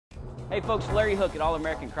Hey folks, Larry Hook at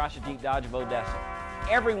All-American Chrysler Jeep Dodge of Odessa.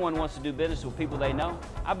 Everyone wants to do business with people they know.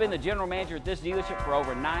 I've been the general manager at this dealership for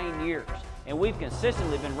over 9 years, and we've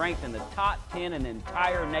consistently been ranked in the top 10 in the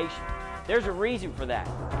entire nation. There's a reason for that.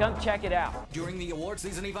 Come check it out. During the award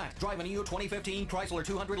season event, drive a new 2015 Chrysler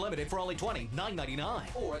 200 Limited for only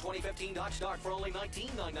 $29.99 or a 2015 Dodge Dart for only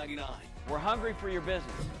 $19.99. We're hungry for your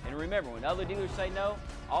business. And remember, when other dealers say no,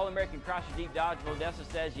 All-American Chrysler Jeep Dodge of Odessa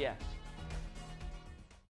says yes.